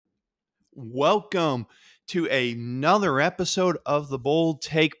Welcome to another episode of the Bold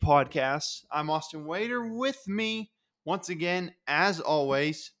Take Podcast. I'm Austin Wader. With me, once again, as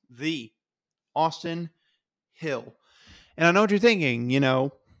always, the Austin Hill. And I know what you're thinking,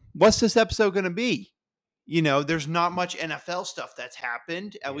 what's this episode going to be? There's not much NFL stuff that's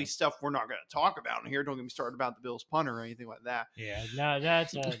happened, at least stuff we're not going to talk about in here. Don't get me started about the Bills punter or anything like that. Yeah, no,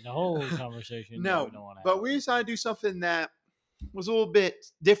 that's the whole conversation. No, we don't want to but have. we decided to do something that was a little bit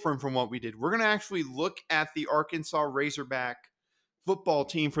different from what we did. We're going to actually look at the Arkansas Razorback football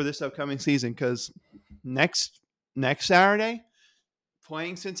team for this upcoming season because next Saturday,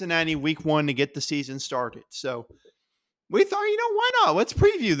 playing Cincinnati week 1 to get the season started. So we thought, why not? Let's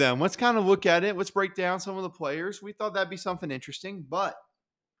preview them. Let's kind of look at it. Let's break down some of the players. We thought that'd be something interesting. But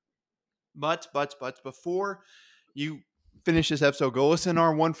before you finish this episode, go listen to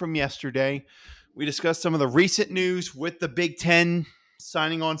our one from yesterday. We discussed some of the recent news with the Big Ten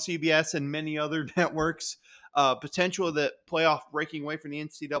signing on CBS and many other networks, potential of the playoff breaking away from the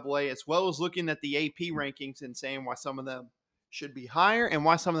NCAA, as well as looking at the AP rankings and saying why some of them should be higher and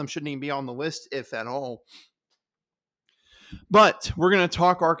why some of them shouldn't even be on the list, if at all. But we're going to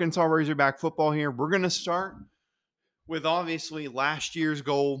talk Arkansas Razorback football here. We're going to start with obviously last year's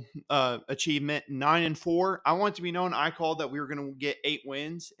goal achievement, 9-4. I want it to be known I called that we were going to get 8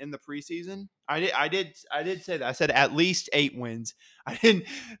 wins in the preseason. I did say that. I said at least 8 wins. I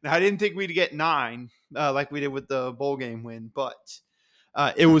didn't think we'd get 9 like we did with the bowl game win, but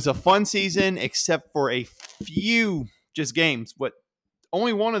it was a fun season except for a few just games. But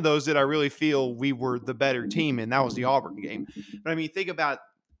only one of those did I really feel we were the better team, and that was the Auburn game. But I mean, think about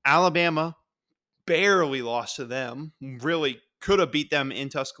Alabama. Barely lost to them. Really could have beat them in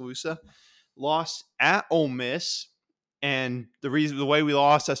Tuscaloosa. Lost at Ole Miss. And the way we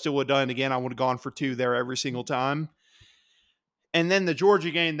lost, I still would have done it again. I would have gone for 2 there every single time. And then the Georgia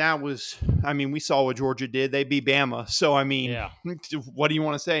game, we saw what Georgia did. They beat Bama. So, What do you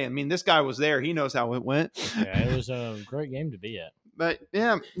want to say? I mean, this guy was there. He knows how it went. Yeah, it was a great game to be at. But,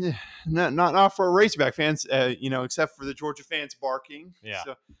 yeah, not for Razorback fans, except for the Georgia fans barking. Yeah.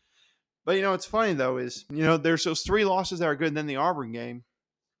 So, but, what's funny, though, is, there's those 3 losses that are good, and then the Auburn game.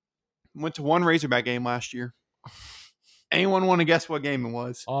 Went to one Razorback game last year. Anyone want to guess what game it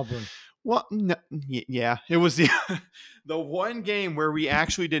was? Auburn. Well, no, yeah. It was the one game where we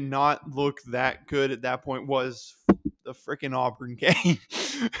actually did not look that good at that point was the freaking Auburn game.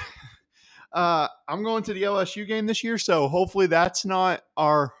 I'm going to the LSU game this year, so hopefully that's not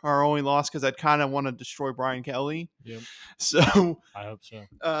our only loss because I'd kind of want to destroy Brian Kelly. Yep. So I hope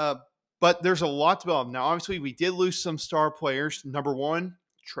so. But there's a lot to develop. Now, obviously, we did lose some star players. Number 1,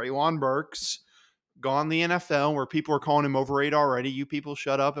 Treylon Burks, gone the NFL, where people are calling him overrated already. You people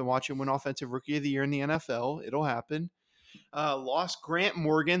shut up and watch him win Offensive Rookie of the Year in the NFL. It'll happen. Lost Grant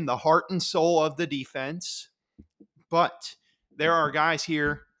Morgan, the heart and soul of the defense. But there are guys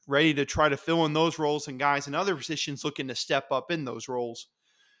here ready to try to fill in those roles and guys in other positions looking to step up in those roles.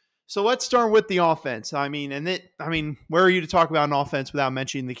 So let's start with the offense. Where are you to talk about an offense without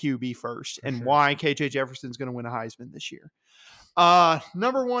mentioning the QB first and why KJ Jefferson's going to win a Heisman this year?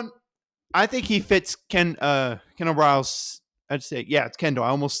 Number 1, I think he fits Kendall Briles. I'd say, yeah, it's Kendall. I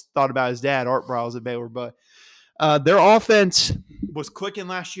almost thought about his dad, Art Briles at Baylor, but their offense was clicking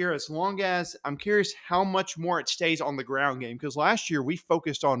last year. As long as I'm curious how much more it stays on the ground game, because last year we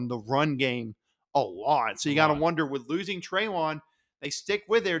focused on the run game a lot. So you got to wonder, with losing Treylon, they stick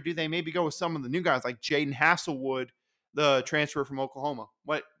with it, or do they maybe go with some of the new guys like Jaden Hasselwood, the transfer from Oklahoma?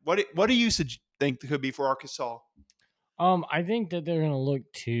 What do you think could be for Arkansas? I think that they're going to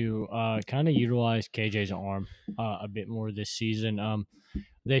look to kind of utilize KJ's arm a bit more this season.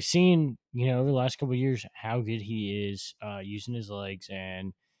 They've seen, over the last couple of years how good he is using his legs,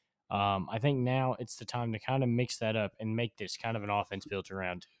 and I think now it's the time to kind of mix that up and make this kind of an offense built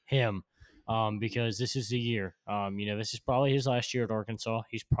around him. Because this is the year. This is probably his last year at Arkansas.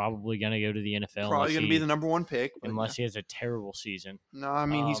 He's probably going to go to the NFL. Probably going to be the number 1 pick, unless he has a terrible season. No,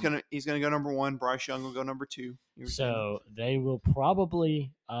 he's gonna go number 1. Bryce Young will go number 2. So they will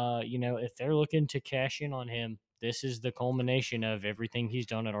probably, if they're looking to cash in on him, this is the culmination of everything he's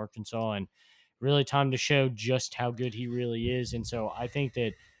done at Arkansas, and really time to show just how good he really is. And so I think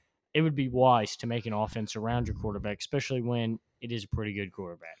that it would be wise to make an offense around your quarterback, especially when it is a pretty good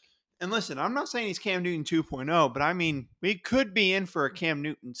quarterback. And listen, I'm not saying he's Cam Newton 2.0, but we could be in for a Cam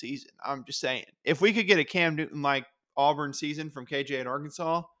Newton season. I'm just saying, if we could get a Cam Newton like Auburn season from KJ at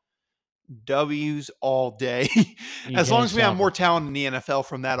Arkansas, W's all day. As long as we have more talent in the NFL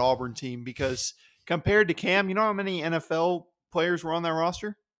from that Auburn team, because compared to Cam, you know how many NFL players were on that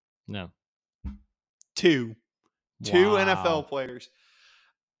roster? No. 2. 2 NFL players.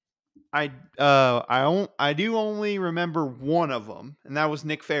 I do only remember one of them, and that was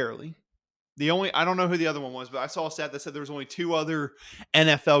Nick Fairley. I don't know who the other one was, but I saw a stat that said there was only 2 other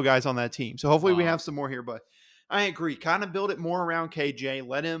NFL guys on that team. So hopefully we Wow. have some more here, but I agree. Kind of build it more around KJ.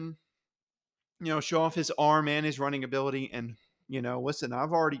 Let him, show off his arm and his running ability. And, listen,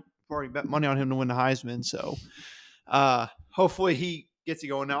 I've already bet money on him to win the Heisman. So hopefully he gets it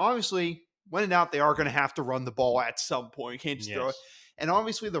going. Now, obviously, when in doubt, they are going to have to run the ball at some point. You can't just throw it. Yes. And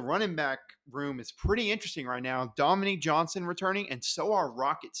obviously, the running back room is pretty interesting right now. Dominique Johnson returning, and so are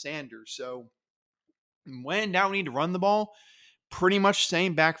Rocket Sanders. So when in doubt, we need to run the ball. Pretty much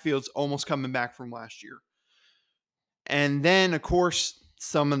same backfields almost coming back from last year. And then, of course,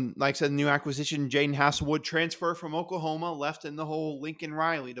 some, like I said, new acquisition, Jaden Hasselwood, transfer from Oklahoma, left in the whole Lincoln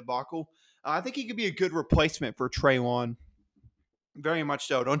Riley debacle. I think he could be a good replacement for Treylon. Very much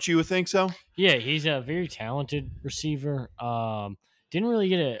so. Don't you think so? Yeah, he's a very talented receiver. Didn't really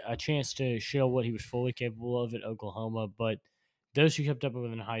get a chance to show what he was fully capable of at Oklahoma, but those who kept up with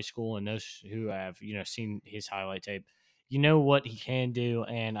him in high school and those who have seen his highlight tape, you know what he can do.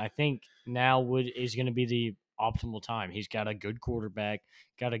 And I think now Wood is going to be the optimal time. He's got a good quarterback,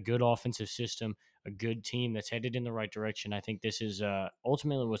 got a good offensive system, a good team that's headed in the right direction. I think this is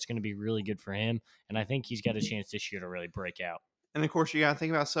ultimately what's going to be really good for him, and I think he's got a chance this year to really break out. And of course, you got to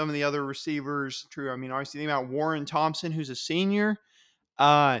think about some of the other receivers. True. I mean, obviously, think about Warren Thompson, who's a senior.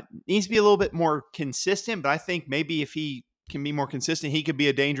 Needs to be a little bit more consistent, but I think maybe if he can be more consistent, he could be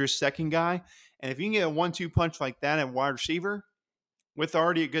a dangerous second guy. And if you can get a 1-2 punch like that at wide receiver with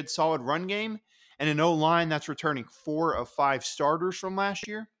already a good solid run game and an O-line that's returning 4 of 5 starters from last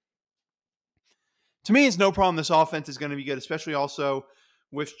year, to me, it's no problem. This offense is going to be good, especially also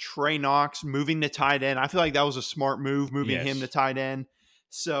with Trey Knox moving to tight end. I feel like that was a smart move, moving him to tight end.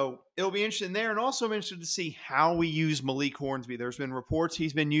 So it'll be interesting there. And also I'm interested to see how we use Malik Hornsby. There's been reports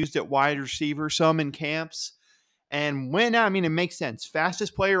he's been used at wide receiver, some in camps. And it makes sense.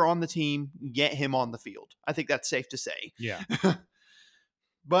 Fastest player on the team, get him on the field. I think that's safe to say. Yeah.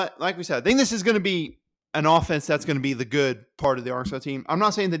 But like we said, I think this is going to be an offense that's going to be the good part of the Arkansas team. I'm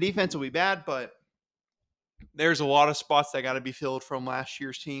not saying the defense will be bad, but there's a lot of spots that got to be filled from last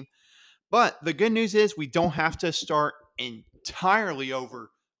year's team. But the good news is we don't have to start entirely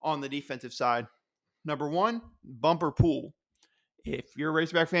over on the defensive side. Number one, Bumper Pool. If you're a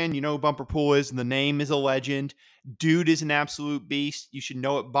Razorback fan, you know who Bumper Pool is. The name is a legend. Dude is an absolute beast. You should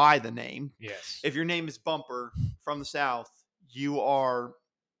know it by the name. Yes. If your name is Bumper from the South, you're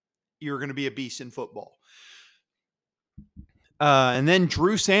going to be a beast in football. And then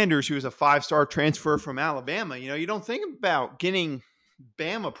Drew Sanders, who is a 5-star transfer from Alabama. You don't think about getting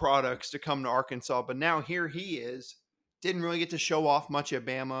Bama products to come to Arkansas, but now here he is. Didn't really get to show off much at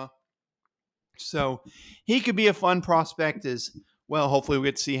Bama. So he could be a fun prospect as well. Hopefully we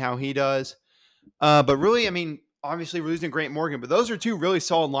get to see how he does. But really, obviously we're losing Grant Morgan, but those are 2 really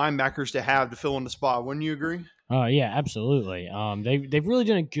solid linebackers to have to fill in the spot. Wouldn't you agree? Yeah, absolutely. They've really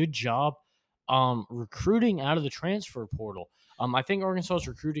done a good job recruiting out of the transfer portal. I think Arkansas's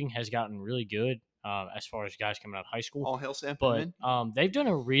recruiting has gotten really good as far as guys coming out of high school. All hail Sam But Pittman. they've done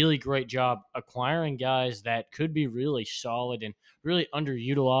a really great job acquiring guys that could be really solid and really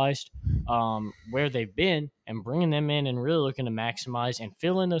underutilized where they've been, and bringing them in and really looking to maximize and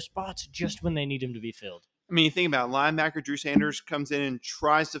fill in those spots just when they need them to be filled. You think about it, linebacker Drew Sanders comes in and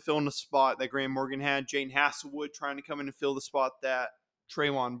tries to fill in the spot that Graham Morgan had. Jaden Hasselwood trying to come in and fill the spot that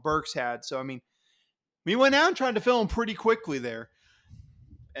Treylon Burks had. So, we went out and tried to fill him pretty quickly there.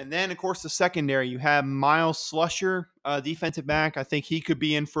 And then, of course, the secondary, you have Miles Slusher, defensive back. I think he could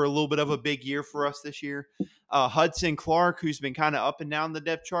be in for a little bit of a big year for us this year. Hudson Clark, who's been kind of up and down the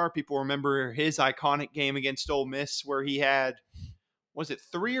depth chart. People remember his iconic game against Ole Miss where he had, was it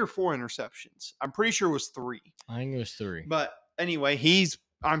 3 or 4 interceptions? I'm pretty sure it was 3. I think it was 3. But anyway, he's,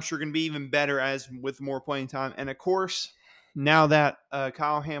 I'm sure, going to be even better as with more playing time. And, of course, now that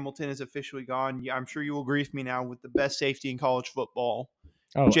Kyle Hamilton is officially gone, I'm sure you will agree with me now with the best safety in college football.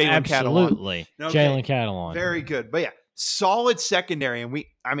 Oh, Jalen absolutely. Jalen Catalon. Very good. But yeah, solid secondary.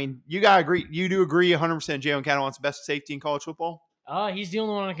 And you got to agree. You do agree 100% Jalen Catalon's the best safety in college football? He's the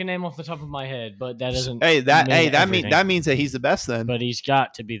only one I can name off the top of my head, but that doesn't. That means that he's the best then. But he's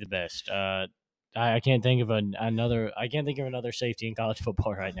got to be the best. I can't think of another. I can't think of another safety in college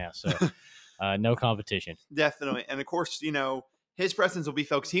football right now. So, no competition. Definitely, and of course, his presence will be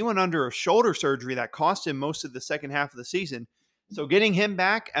felt because he went under a shoulder surgery that cost him most of the second half of the season. So getting him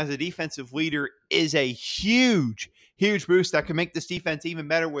back as a defensive leader is a huge, huge boost that can make this defense even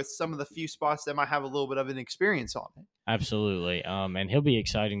better with some of the few spots that might have a little bit of an experience on it. Absolutely. And he'll be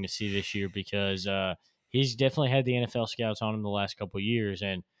exciting to see this year because he's definitely had the NFL scouts on him the last couple of years.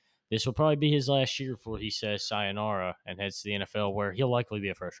 And this will probably be his last year before he says sayonara and heads to the NFL, where he'll likely be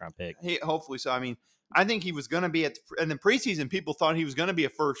a first-round pick. Hopefully so. I mean, I think he was going to be in the preseason. People thought he was going to be a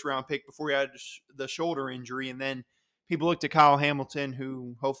first-round pick before he had the shoulder injury, and then people looked at Kyle Hamilton,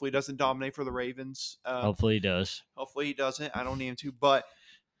 who hopefully doesn't dominate for the Ravens. Hopefully he does. Hopefully he doesn't. I don't need him to. But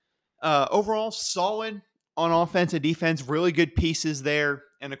overall, solid on offense and defense. Really good pieces there.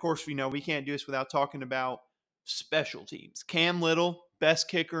 And, of course, we can't do this without talking about special teams. Cam Little, best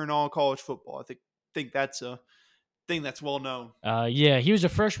kicker in all college football. I think that's a thing that's well known. Yeah, he was a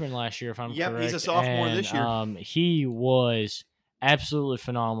freshman last year, if I'm correct. Yep, he's a sophomore this year. He was absolutely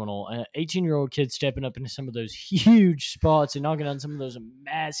phenomenal. An 18-year-old kid stepping up into some of those huge spots and knocking down some of those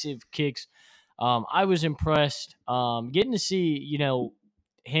massive kicks. I was impressed getting to see,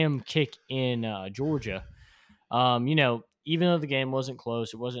 him kick in Georgia. Even though the game wasn't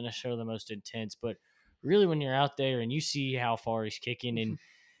close, it wasn't necessarily the most intense, but really when you're out there and you see how far he's kicking and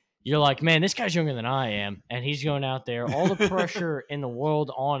you're like, man, this guy's younger than I am, and he's going out there, all the pressure in the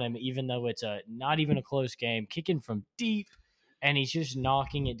world on him, even though it's not even a close game, kicking from deep, and he's just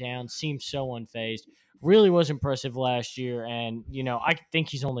knocking it down, seems so unfazed. Really was impressive last year, and, I think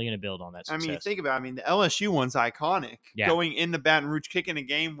he's only going to build on that success. I mean, think about it. The LSU one's iconic. Yeah. Going into Baton Rouge, kicking a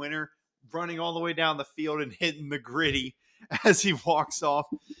game winner, running all the way down the field and hitting the gritty as he walks off.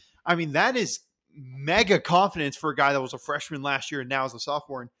 I mean, that is mega confidence for a guy that was a freshman last year and now is a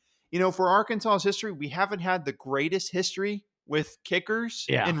sophomore. And, for Arkansas's history, we haven't had the greatest history with kickers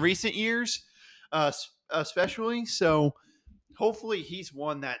in recent years, especially. So hopefully he's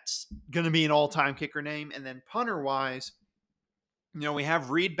one that's going to be an all-time kicker name. And then punter-wise, we have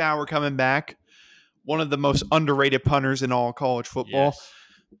Reed Bauer coming back, one of the most underrated punters in all college football. Yes.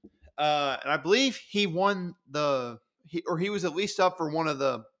 And I believe he won he was at least up for one of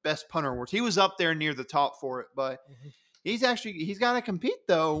the best punter awards. He was up there near the top for it, but he's got to compete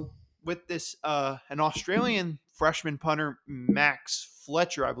though with this an Australian freshman punter, Max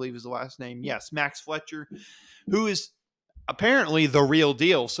Fletcher, I believe is the last name. Yes, Max Fletcher, who is apparently the real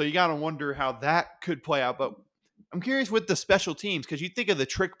deal. So you got to wonder how that could play out. But I'm curious with the special teams, because you think of the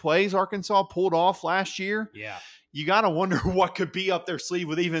trick plays Arkansas pulled off last year. Yeah. You got to wonder what could be up their sleeve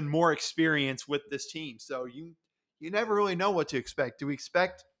with even more experience with this team. So you never really know what to expect. Do we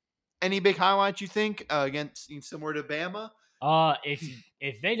expect any big highlights, you think, against similar to Bama?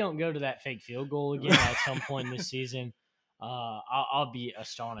 If they don't go to that fake field goal again at some point this season, I'll be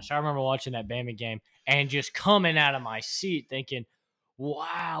astonished. I remember watching that Bama game and just coming out of my seat thinking,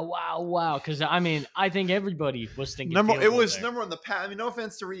 wow. Because, I think everybody was thinking it was number on the pass. No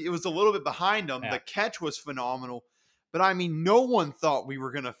offense to Reed, it was a little bit behind them. Yeah. The catch was phenomenal. But, no one thought we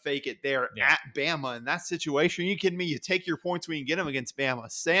were going to fake it there at Bama in that situation. Are you kidding me? You take your points when you get them against Bama.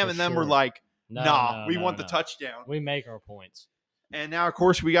 Sam and them were like, we want the touchdown. We make our points. And now, of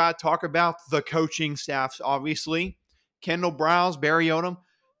course, we got to talk about the coaching staffs, obviously. Kendall Browse, Barry Odom,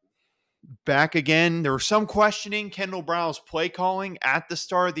 back again. There was some questioning Kendall Browse's play calling at the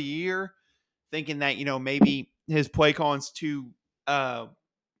start of the year, thinking that, maybe his play calling's too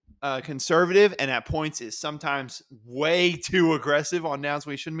conservative and at points is sometimes way too aggressive on downs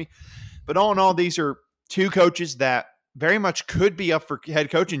where he shouldn't be. But all in all, these are two coaches that very much could be up for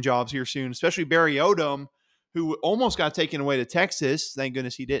head coaching jobs here soon, especially Barry Odom, who almost got taken away to Texas. Thank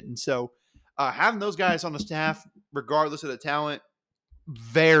goodness he didn't. So having those guys on the staff, regardless of the talent,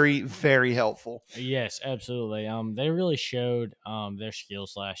 very, very helpful. Yes, absolutely. They really showed their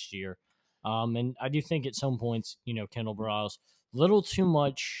skills last year. And I do think at some points, Kendall Browse, little too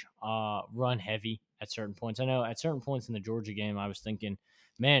much run heavy at certain points. I know at certain points in the Georgia game, I was thinking,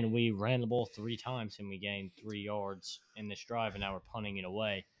 man, we ran the ball 3 times and we gained 3 yards in this drive, and now we're punting it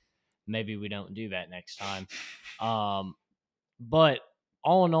away. Maybe we don't do that next time. But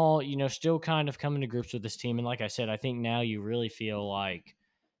all in all, still kind of coming to grips with this team. And like I said, I think now you really feel like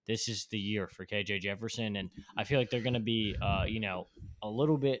this is the year for KJ Jefferson. And I feel like they're going to be, a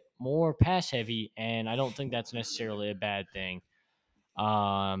little bit more pass heavy. And I don't think that's necessarily a bad thing.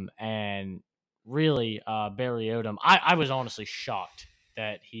 And really, Barry Odom, I was honestly shocked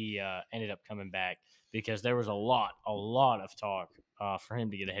that he ended up coming back, because there was a lot of talk for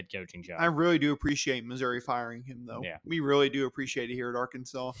him to get a head coaching job. I really do appreciate Missouri firing him, though. Yeah. We really do appreciate it here at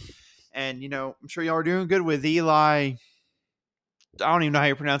Arkansas. And, I'm sure y'all are doing good with Eli. I don't even know how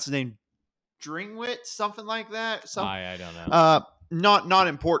you pronounce his name. Dringwit, something like that. I don't know. Not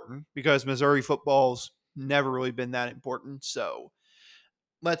important, because Missouri football's never really been that important. So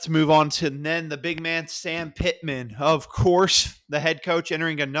let's move on to then the big man, Sam Pittman. Of course, the head coach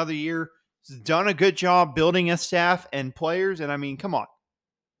entering another year. He's done a good job building a staff and players. And, come on.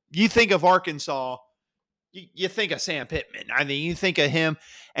 You think of Arkansas, you think of Sam Pittman. I mean, you think of him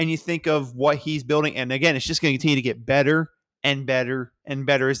and you think of what he's building. And again, it's just going to continue to get better and better and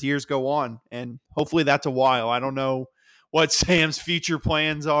better as the years go on. And hopefully that's a while. I don't know what Sam's future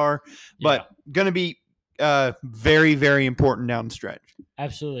plans are, but going to be very, very important down the stretch.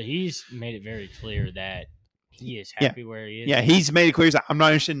 Absolutely. He's made it very clear that he is happy where he is. Yeah, he's made it clear I'm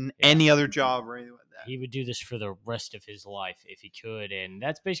not interested in any other job or anything like that. He would do this for the rest of his life if he could. And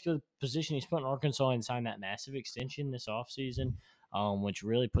that's basically the position he's put in Arkansas and signed that massive extension this offseason, which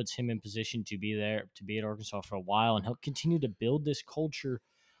really puts him in position to be there, to be at Arkansas for a while and help continue to build this culture.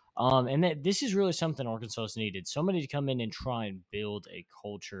 And this is really something Arkansas has needed. Somebody to come in and try and build a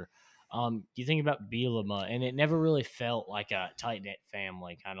culture. You think about Bielema, and it never really felt like a tight-knit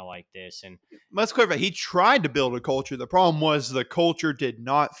family, kind of like this. And let's clarify, he tried to build a culture. The problem was the culture did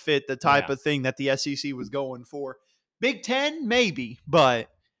not fit the type of thing that the SEC was going for. Big Ten, maybe, but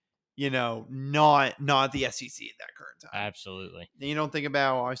not the SEC at that current time. Absolutely. And you don't think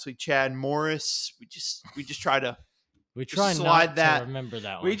about obviously Chad Morris. We just try to slide that. To remember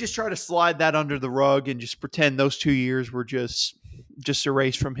that one. We just try to slide that under the rug and just pretend those 2 years were just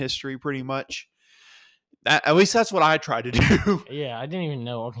erased from history, pretty much. At least that's what I try to do. Yeah, I didn't even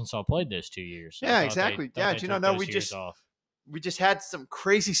know Arkansas played those 2 years. Yeah, exactly. We just had some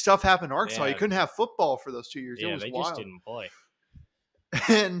crazy stuff happen in Arkansas. You couldn't have football for those 2 years. Yeah, it was they wild. Just didn't play.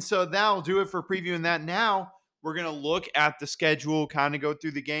 And so that'll do it for previewing that. Now we're gonna look at the schedule, kind of go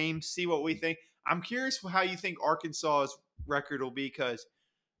through the games, see what we think. I'm curious how you think Arkansas's record will be, because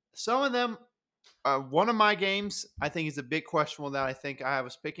some of them. One of my games, I think, is a big questionable that I think I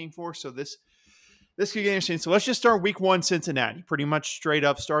was picking for. So this could get interesting. So let's just start week 1, Cincinnati. Pretty much straight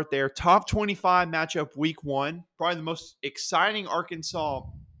up start there. Top 25 matchup week 1. Probably the most exciting Arkansas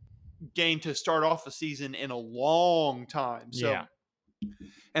game to start off the season in a long time. So, yeah.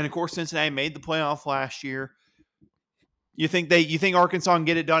 And of course, Cincinnati made the playoff last year. You think Arkansas can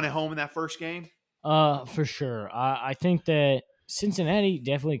get it done at home in that first game? For sure. I think that Cincinnati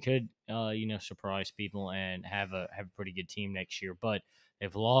definitely could, surprise people and have a pretty good team next year. But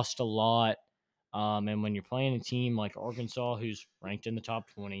they've lost a lot, and when you're playing a team like Arkansas, who's ranked in the top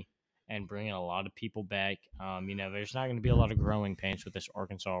 20 and bringing a lot of people back, there's not going to be a lot of growing pains with this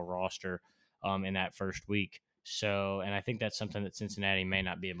Arkansas roster in that first week. So, and I think that's something that Cincinnati may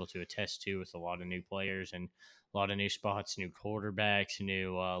not be able to attest to with a lot of new players and a lot of new spots, new quarterbacks,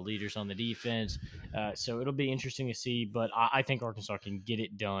 new leaders on the defense. So it'll be interesting to see, but I think Arkansas can get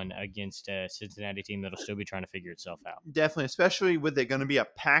it done against a Cincinnati team that'll still be trying to figure itself out. Definitely, especially with it going to be a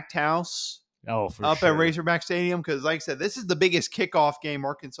packed house up at Razorback Stadium, because like I said, this is the biggest kickoff game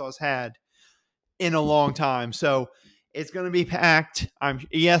Arkansas has had in a long time. So it's going to be packed.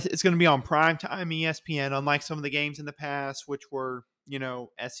 It's going to be on primetime ESPN, unlike some of the games in the past, which were,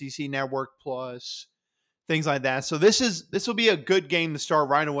 SEC Network Plus, things like that. So this will be a good game to start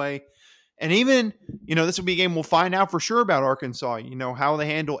right away. And even, this will be a game we'll find out for sure about Arkansas, how they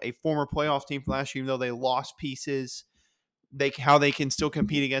handle a former playoff team from last year, even though they lost pieces, how they can still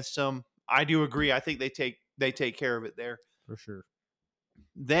compete against them. I do agree. I think they take care of it there. For sure.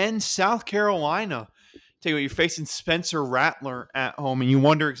 Then South Carolina. Tell you what, you're facing Spencer Rattler at home, and you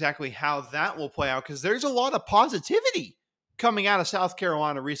wonder exactly how that will play out, because there's a lot of positivity coming out of South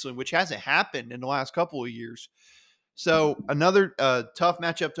Carolina recently, which hasn't happened in the last couple of years. So another tough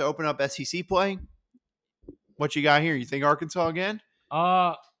matchup to open up SEC play. What you got here? You think Arkansas again?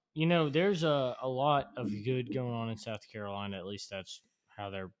 There's a lot of good going on in South Carolina. At least that's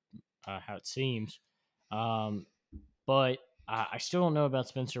how it seems. But I still don't know about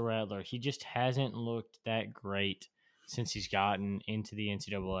Spencer Rattler. He just hasn't looked that great since he's gotten into the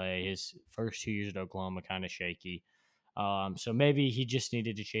NCAA. His first 2 years at Oklahoma kind of shaky. So maybe he just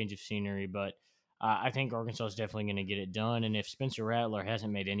needed a change of scenery, but I think Arkansas is definitely going to get it done. And if Spencer Rattler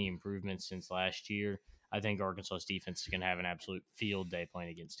hasn't made any improvements since last year, I think Arkansas's defense is going to have an absolute field day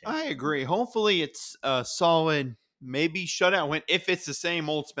playing against him. I agree. Hopefully it's a solid, maybe shutout win if it's the same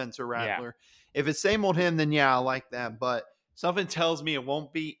old Spencer Rattler. Yeah. If it's same old him, then yeah, I like that. But something tells me it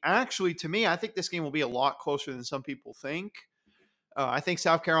won't be. Actually, to me, I think this game will be a lot closer than some people think. I think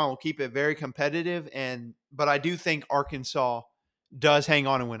South Carolina will keep it very competitive, but I do think Arkansas does hang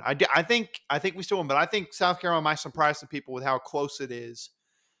on and win. I think we still win, but I think South Carolina might surprise some people with how close it is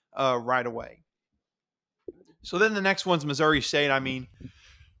right away. So then the next one's Missouri State. I mean,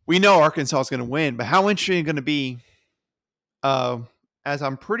 we know Arkansas is going to win, but how interesting is it going to be? As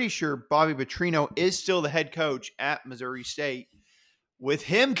I'm pretty sure Bobby Petrino is still the head coach at Missouri State, with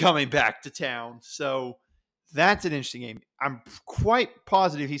him coming back to town. So that's an interesting game. I'm quite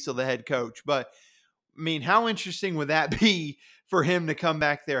positive he's still the head coach, but I mean, how interesting would that be for him to come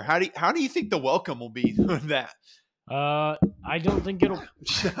back there? How do you think the welcome will be with that? I don't think it'll.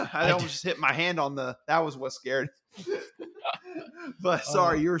 I almost just hit my hand on the. That was what scared. But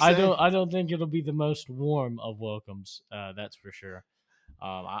sorry, you were I saying. don't think it'll be the most warm of welcomes. That's for sure.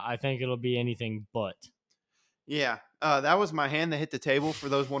 I think it'll be anything but. Yeah, that was my hand that hit the table. For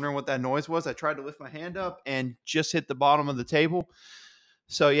those wondering what that noise was, I tried to lift my hand up and just hit the bottom of the table.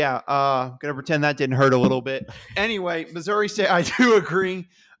 So yeah, gonna pretend that didn't hurt a little bit. Anyway, Missouri State, I do agree,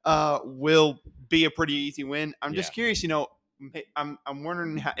 will be a pretty easy win. I'm just curious, I'm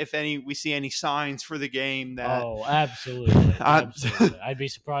wondering if we see any signs for the game that. Oh, absolutely, absolutely. I'd be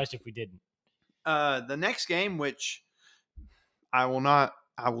surprised if we didn't. The next game, which I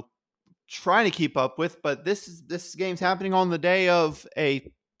will try to keep up with, but this game's happening on the day of a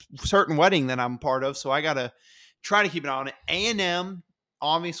certain wedding that I'm part of, so I gotta try to keep it on it. A&M,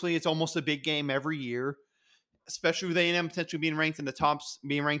 obviously, it's almost a big game every year, especially with A&M potentially being ranked in the tops,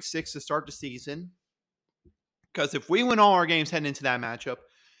 being ranked 6th to start the season. Because if we win all our games heading into that matchup,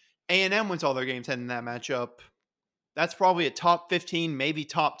 A&M wins all their games heading into that matchup, that's probably a top 15, maybe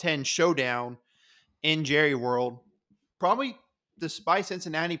top 10 showdown in Jerry World. Probably, despite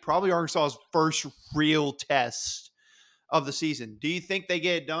Cincinnati, probably Arkansas's first real test of the season. Do you think they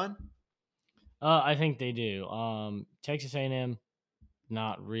get it done? I think they do. Texas A&M,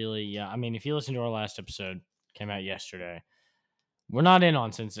 not really. Yeah, I mean, if you listen to our last episode, came out yesterday. We're not in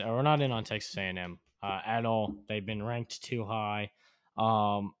on We're not in on Texas A&M at all. They've been ranked too high.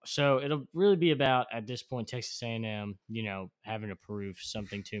 So it'll really be about at this point Texas A&M, having to prove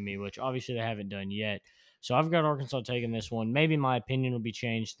something to me, which obviously they haven't done yet. So I've got Arkansas taking this one. Maybe my opinion will be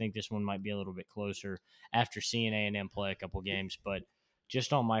changed. I think this one might be a little bit closer after seeing A&M play a couple games, but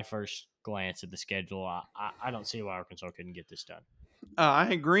just on my first glance at the schedule, I don't see why Arkansas couldn't get this done.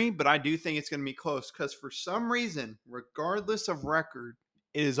 I agree, but I do think it's going to be close because for some reason, regardless of record,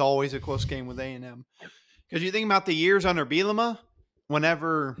 it is always a close game with A&M. Because you think about the years under Bielema,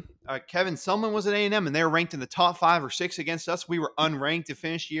 whenever Kevin Sumlin was at A&M and they were ranked in the top 5 or 6 against us, we were unranked to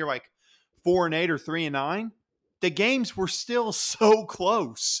finish the year like 4-8 or 3-9. The games were still so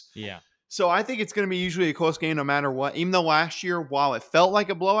close. Yeah. So I think it's going to be usually a close game no matter what. Even though last year, while it felt like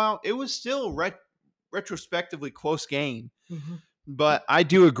a blowout, it was still retrospectively close game. Mm-hmm. But I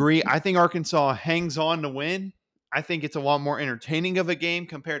do agree. I think Arkansas hangs on to win. I think it's a lot more entertaining of a game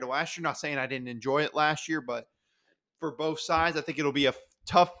compared to last year. Not saying I didn't enjoy it last year, but for both sides, I think it'll be a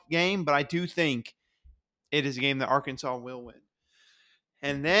tough game. But I do think it is a game that Arkansas will win.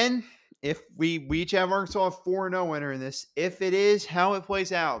 And then if we each have Arkansas 4-0 entering this, if it is how it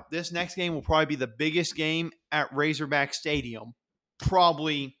plays out, this next game will probably be the biggest game at Razorback Stadium,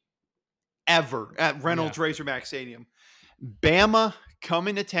 probably ever at Reynolds Razorback Stadium. Bama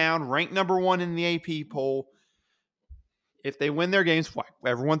coming to town, ranked number 1 in the AP poll. If they win their games,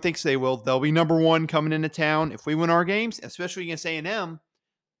 everyone thinks they will. They'll be number 1 coming into town. If we win our games, especially against A&M,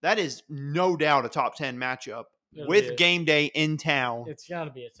 that is no doubt a top 10 matchup with game day in town. It's got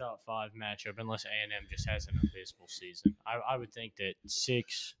to be a top 5 matchup unless A&M just has an abysmal season. I would think that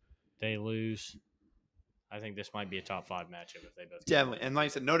 6, they lose. I think this might be a top 5 matchup if they both. Definitely. And like I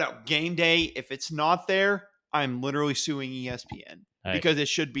said, no doubt, game day, if it's not there, I'm literally suing ESPN because it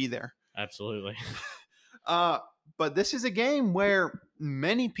should be there. Absolutely. But this is a game where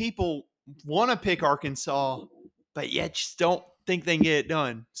many people want to pick Arkansas, but yet just don't think they can get it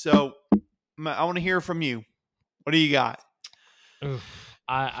done. So I want to hear from you. What do you got? Just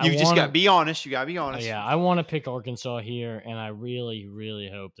got to be honest. You got to be honest. Yeah, I want to pick Arkansas here, and I really, really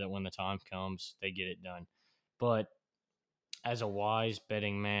hope that when the time comes, they get it done. But as a wise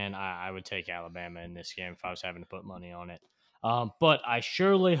betting man, I would take Alabama in this game if I was having to put money on it. But I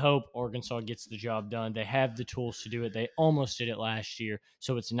surely hope Arkansas gets the job done. They have the tools to do it. They almost did it last year,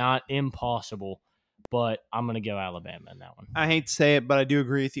 so it's not impossible. But I'm going to go Alabama in that one. I hate to say it, but I do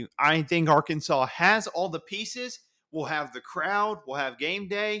agree with you. I think Arkansas has all the pieces. We'll have the crowd. We'll have game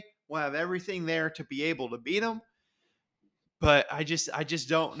day. We'll have everything there to be able to beat them. But I just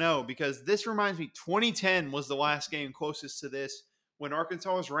don't know because this reminds me, 2010 was the last game closest to this when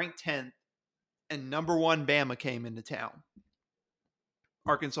Arkansas was ranked 10th and number 1 Bama came into town.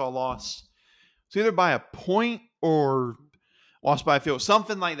 Arkansas lost. It's either by a point or lost by a field,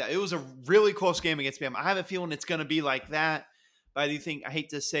 something like that. It was a really close game against Bama. I have a feeling it's going to be like that. But I do think, I hate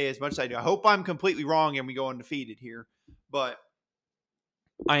to say as much as I do. I hope I'm completely wrong and we go undefeated here. But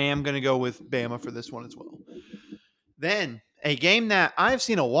I am going to go with Bama for this one as well. Then a game that I've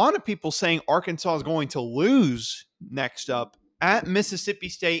seen a lot of people saying Arkansas is going to lose next up at Mississippi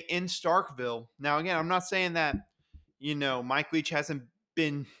State in Starkville. Now, again, I'm not saying that, Mike Leach hasn't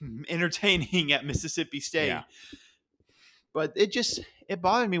been entertaining at Mississippi Yeah. State. But it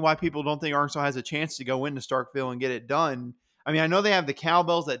bothered me why people don't think Arkansas has a chance to go into Starkville and get it done. I mean, I know they have the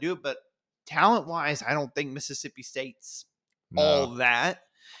cowbells that do it, but talent wise, I don't think Mississippi State's all No. that.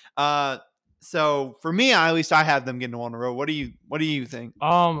 So for me, at least I have them getting on the road. What do you think?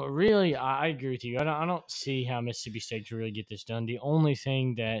 Really, I agree with you. I don't see how Mississippi State can really get this done. The only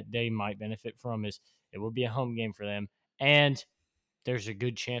thing that they might benefit from is it will be a home game for them, and there's a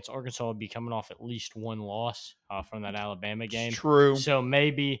good chance Arkansas will be coming off at least one loss from that Alabama It's game. true. So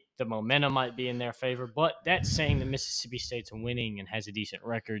maybe the momentum might be in their favor. But that's saying that Mississippi State's winning and has a decent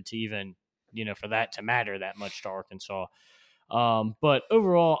record to even, for that to matter that much to Arkansas. But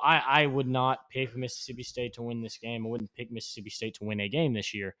overall, I would not pick Mississippi State to win this game. I wouldn't pick Mississippi State to win a game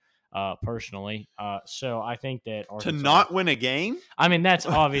this year, personally. So I think that Arkansas, To not win a game? I mean, that's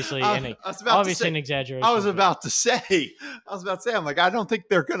obviously an exaggeration. I was about to say, I'm like, I don't think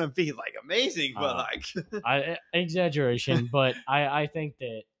they're going to be like amazing, but like exaggeration. But I think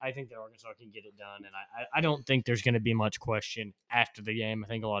that Arkansas can get it done, and I don't think there's going to be much question after the game. I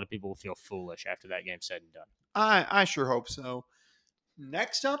think a lot of people will feel foolish after that game's said and done. I sure hope so.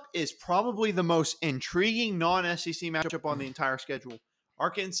 Next up is probably the most intriguing non-SEC matchup on the entire schedule.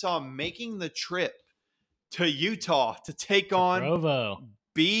 Arkansas making the trip to Utah to take on Provo.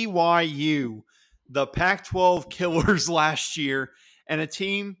 BYU, the Pac-12 killers last year, and a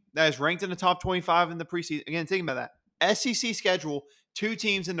team that is ranked in the top 25 in the preseason. Again, think about that. SEC schedule, 2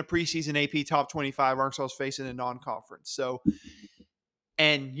 teams in the preseason AP top 25. Arkansas is facing a non-conference. So,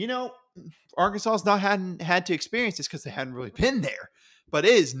 and Arkansas's not had to experience this because they hadn't really been there, but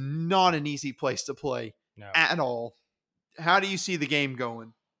it is not an easy place to play at all. How do you see the game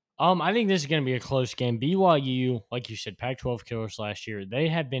going? I think this is going to be a close game. BYU, like you said, Pac-12 killers last year. They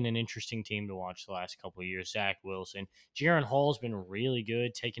have been an interesting team to watch the last couple of years. Zach Wilson, Jaron Hall's been really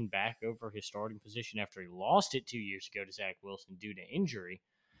good, taking back over his starting position after he lost it 2 years ago to Zach Wilson due to injury.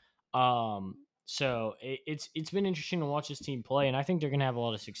 So it's been interesting to watch this team play, and I think they're going to have a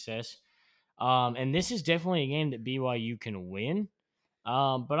lot of success. And this is definitely a game that BYU can win.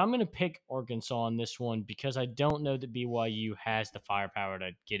 But I'm going to pick Arkansas on this one because I don't know that BYU has the firepower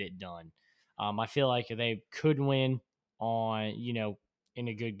to get it done. I feel like they could win on, in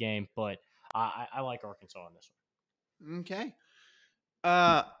a good game, but I like Arkansas on this one. Okay.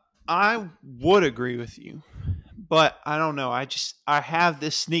 I would agree with you, but I don't know. I have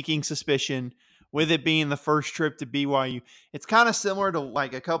this sneaking suspicion with it being the first trip to BYU. It's kind of similar to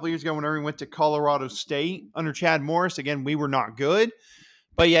like a couple years ago whenever we went to Colorado State under Chad Morris. Again, we were not good,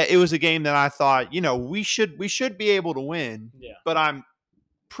 but yeah, it was a game that I thought, we should be able to win. Yeah. But I'm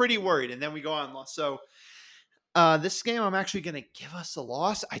pretty worried. And then we go on and lost. So this game, I'm actually going to give us a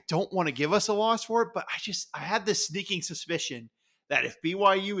loss. I don't want to give us a loss for it, but I had this sneaking suspicion that if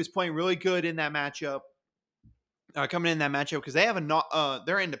BYU is playing really good in that matchup, coming in that matchup, because they have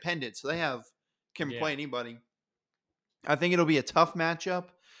they're independent, so they can play anybody. I think it'll be a tough matchup,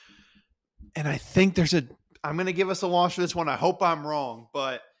 and I think I'm going to give us a loss for this one. I hope I'm wrong,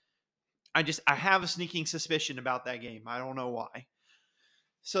 but I have a sneaking suspicion about that game. I don't know why.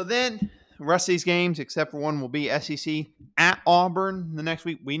 So then the rest of these games, except for one, will be SEC at Auburn the next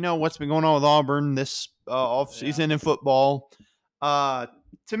week. We know what's been going on with Auburn this offseason in football. To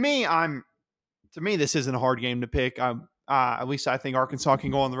me, this isn't a hard game to pick. At least I think Arkansas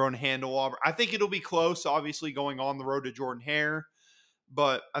can go on the road and handle Auburn. I think it'll be close, obviously, going on the road to Jordan-Hare,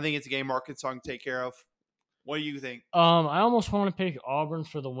 but I think it's a game Arkansas can take care of. What do you think? I almost want to pick Auburn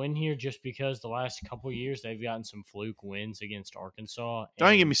for the win here just because the last couple of years they've gotten some fluke wins against Arkansas.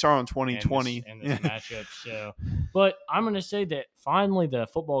 Don't get me started on 2020. In this matchup. So, but I'm going to say that finally the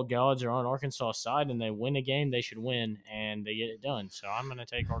football gods are on Arkansas' side and they win a game they should win and they get it done. So I'm going to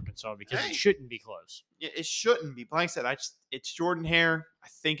take Arkansas because it shouldn't be close. It shouldn't be. Like I said, it's Jordan-Hare. I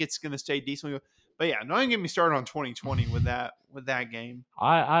think it's going to stay decently. But yeah, don't get me started on 2020 with that game.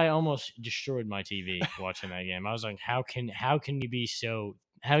 I almost destroyed my TV watching that game. I was like, how can you be so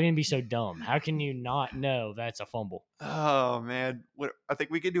dumb? How can you not know that's a fumble? Oh man, I think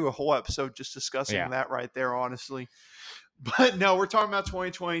we could do a whole episode just discussing that right there, honestly. But no, we're talking about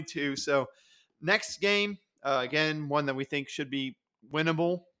 2022. So next game, again, one that we think should be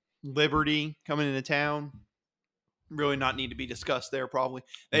winnable. Liberty coming into town. Really not need to be discussed there, probably.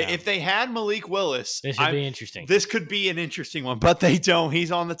 No. If they had Malik Willis, this would be interesting. This could be an interesting one, but they don't.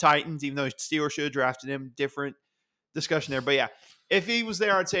 He's on the Titans, even though Steelers should have drafted him. Different discussion there. But yeah, if he was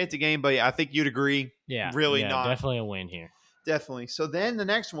there, I'd say it's a game. But yeah, I think you'd agree. Yeah, really not. Definitely a win here. Definitely. So then the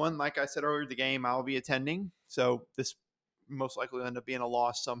next one, like I said earlier, the game I'll be attending. So this most likely will end up being a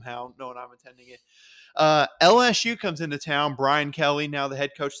loss somehow, knowing I'm attending it. LSU comes into town. Brian Kelly, now the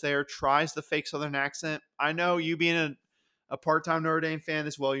head coach there, tries the fake Southern accent. I know you being a part-time Notre Dame fan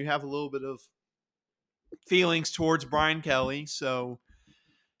as well, you have a little bit of feelings towards Brian Kelly. So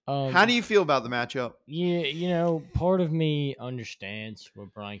how do you feel about the matchup? Yeah, part of me understands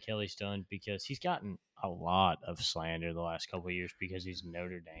what Brian Kelly's done because he's gotten a lot of slander the last couple of years because he's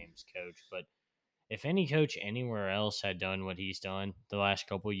Notre Dame's coach. But if any coach anywhere else had done what he's done the last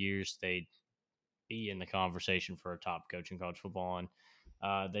couple of years, they'd be in the conversation for a top coach in college football.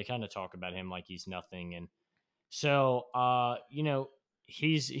 And they kind of talk about him like he's nothing. And so,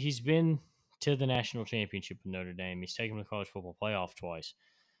 he's been to the national championship with Notre Dame. He's taken the college football playoff twice.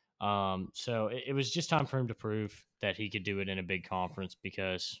 So it was just time for him to prove that he could do it in a big conference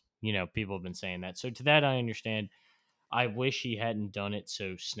because, people have been saying that. So to that, I understand. I wish he hadn't done it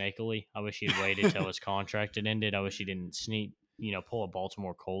so snakily. I wish he had waited till his contract had ended. I wish he didn't pull a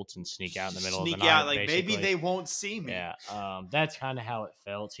Baltimore Colts and sneak out in the middle of the night. Out, like maybe they won't see me. Yeah, that's kind of how it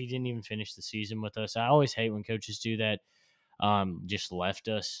felt. He didn't even finish the season with us. I always hate when coaches do that. Just left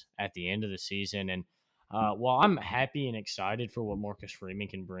us at the end of the season. And while I'm happy and excited for what Marcus Freeman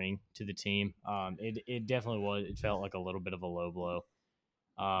can bring to the team, it definitely was. It felt like a little bit of a low blow.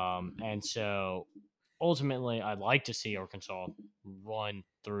 And so ultimately, I'd like to see Arkansas run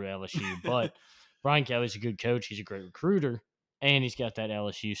through LSU, but Brian Kelly's a good coach. He's a great recruiter, and he's got that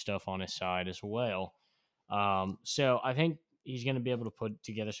LSU stuff on his side as well. So I think he's going to be able to put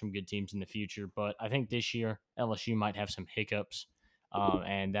together some good teams in the future. But I think this year LSU might have some hiccups,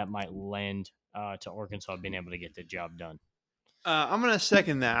 and that might lend to Arkansas being able to get the job done. I'm going to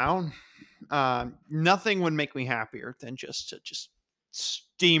second that. Nothing would make me happier than just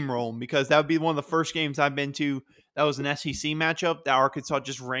steamroll because that would be one of the first games I've been to that was an SEC matchup that Arkansas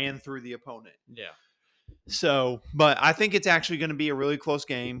just ran through the opponent. Yeah. So, but I think it's actually going to be a really close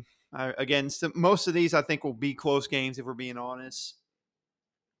game. Most of these I think will be close games if we're being honest.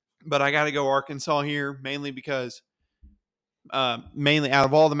 But I got to go Arkansas here mainly because mainly out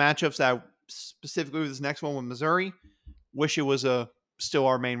of all the matchups that specifically this next one with Missouri, wish it was still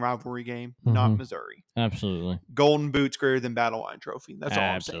our main rivalry game, not Missouri. Absolutely. Golden Boot's greater than Battle Line Trophy. That's all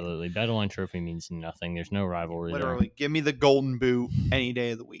I'm saying. Absolutely. Battle Line Trophy means nothing. There's no rivalry Literally, there. give me the Golden Boot any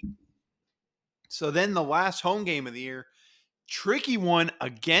day of the week. So then the last home game of the year, tricky one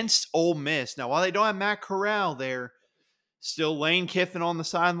against Ole Miss. Now, while they don't have Matt Corral there, still Lane Kiffin on the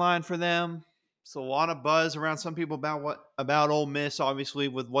sideline for them. It's a lot of buzz around some people about Ole Miss, obviously,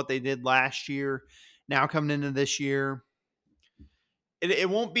 with what they did last year. Now coming into this year. It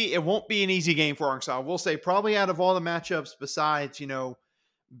won't be an easy game for Arkansas. We'll say probably out of all the matchups besides,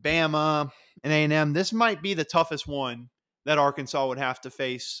 Bama and A&M, this might be the toughest one that Arkansas would have to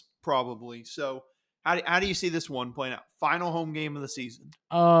face probably. So how do you see this one playing out? Final home game of the season.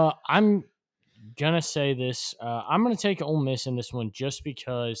 I'm going to say this. I'm going to take Ole Miss in this one just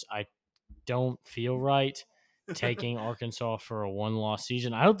because I don't feel right taking Arkansas for a one-loss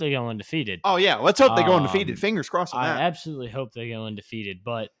season. I hope they go undefeated. Oh, yeah. Let's hope they go undefeated. Fingers crossed on that. I absolutely hope they go undefeated,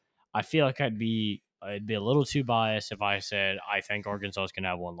 but I feel like I'd be a little too biased if I said I think Arkansas is going to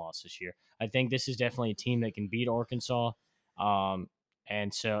have one loss this year. I think this is definitely a team that can beat Arkansas.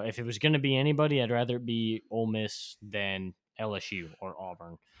 And so if it was going to be anybody, I'd rather it be Ole Miss than LSU or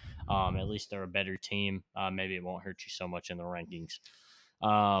Auburn. At least they're a better team. Maybe it won't hurt you so much in the rankings.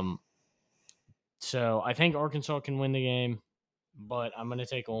 So I think Arkansas can win the game, but I'm going to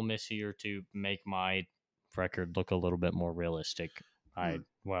take Ole Miss here to make my record look a little bit more realistic.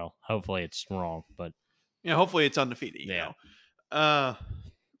 Well, hopefully it's wrong, but hopefully it's undefeated. Yeah.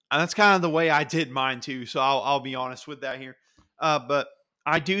 That's kind of the way I did mine too. So I'll be honest with that here. But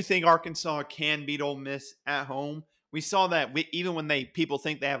I do think Arkansas can beat Ole Miss at home. We saw that even when people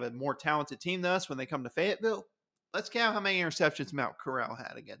think they have a more talented team than us when they come to Fayetteville. Let's count how many interceptions Matt Corral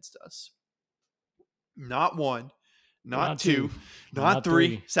had against us. Not one, not two, not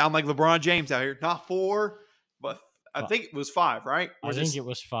three. Sound like LeBron James out here. Not four, but I think it was five, right? I think it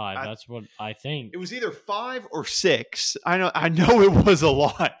was five. That's what I think. It was either 5 or 6. I know it was a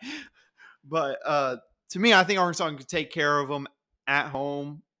lot. But to me, I think Arkansas could take care of them at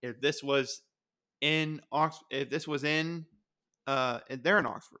home. If this was in Oxford, they're in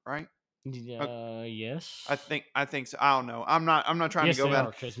Oxford, right? Yes. I think so. I don't know. I'm not trying to go back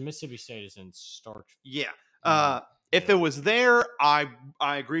because Mississippi State is in Starkville. Yeah. If it was there, I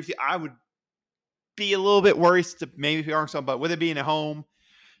agree with you. I would be a little bit worried to maybe be Arkansas, but with it being at home,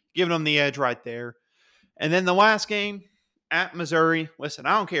 giving them the edge right there. And then the last game at Missouri. Listen,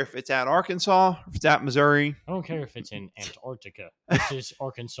 I don't care if it's at Arkansas, if it's at Missouri. I don't care if it's in Antarctica. This is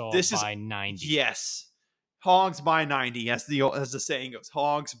Arkansas by 90. Yes. Hogs by 90, as the saying goes.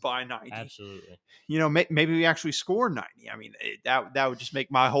 Hogs by 90. Absolutely. Maybe we actually score 90. I mean, that would just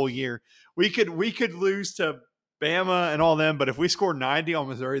make my whole year. We could lose to Bama and all them, but if we score 90 on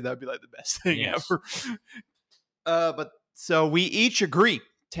Missouri, that'd be like the best thing ever. But so we each agree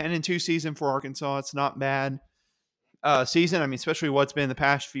 10-2 season for Arkansas. It's not bad season. I mean, especially what's been the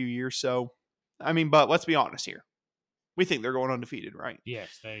past few years. So, I mean, but let's be honest here. We think they're going undefeated, right?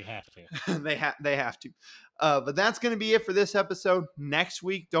 Yes, they have to. They have to. But that's going to be it for this episode. Next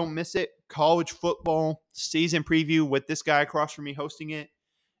week, don't miss it. College football season preview with this guy across from me hosting it.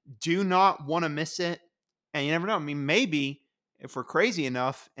 Do not want to miss it. And you never know. I mean, maybe if we're crazy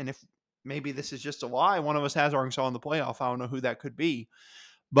enough, and if maybe this is just a lie, one of us has Arkansas in the playoff. I don't know who that could be.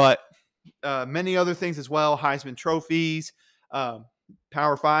 But many other things as well. Heisman trophies,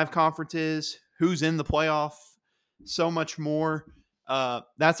 Power 5 conferences, who's in the playoff, so much more.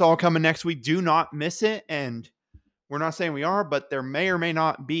 That's all coming next week. Do not miss it. And we're not saying we are, but there may or may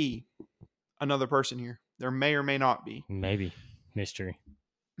not be another person here. There may or may not be. Maybe.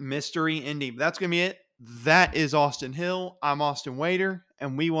 Mystery indeed. That's going to be it. That is Austin Hill. I'm Austin Wader,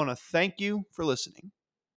 and we want to thank you for listening.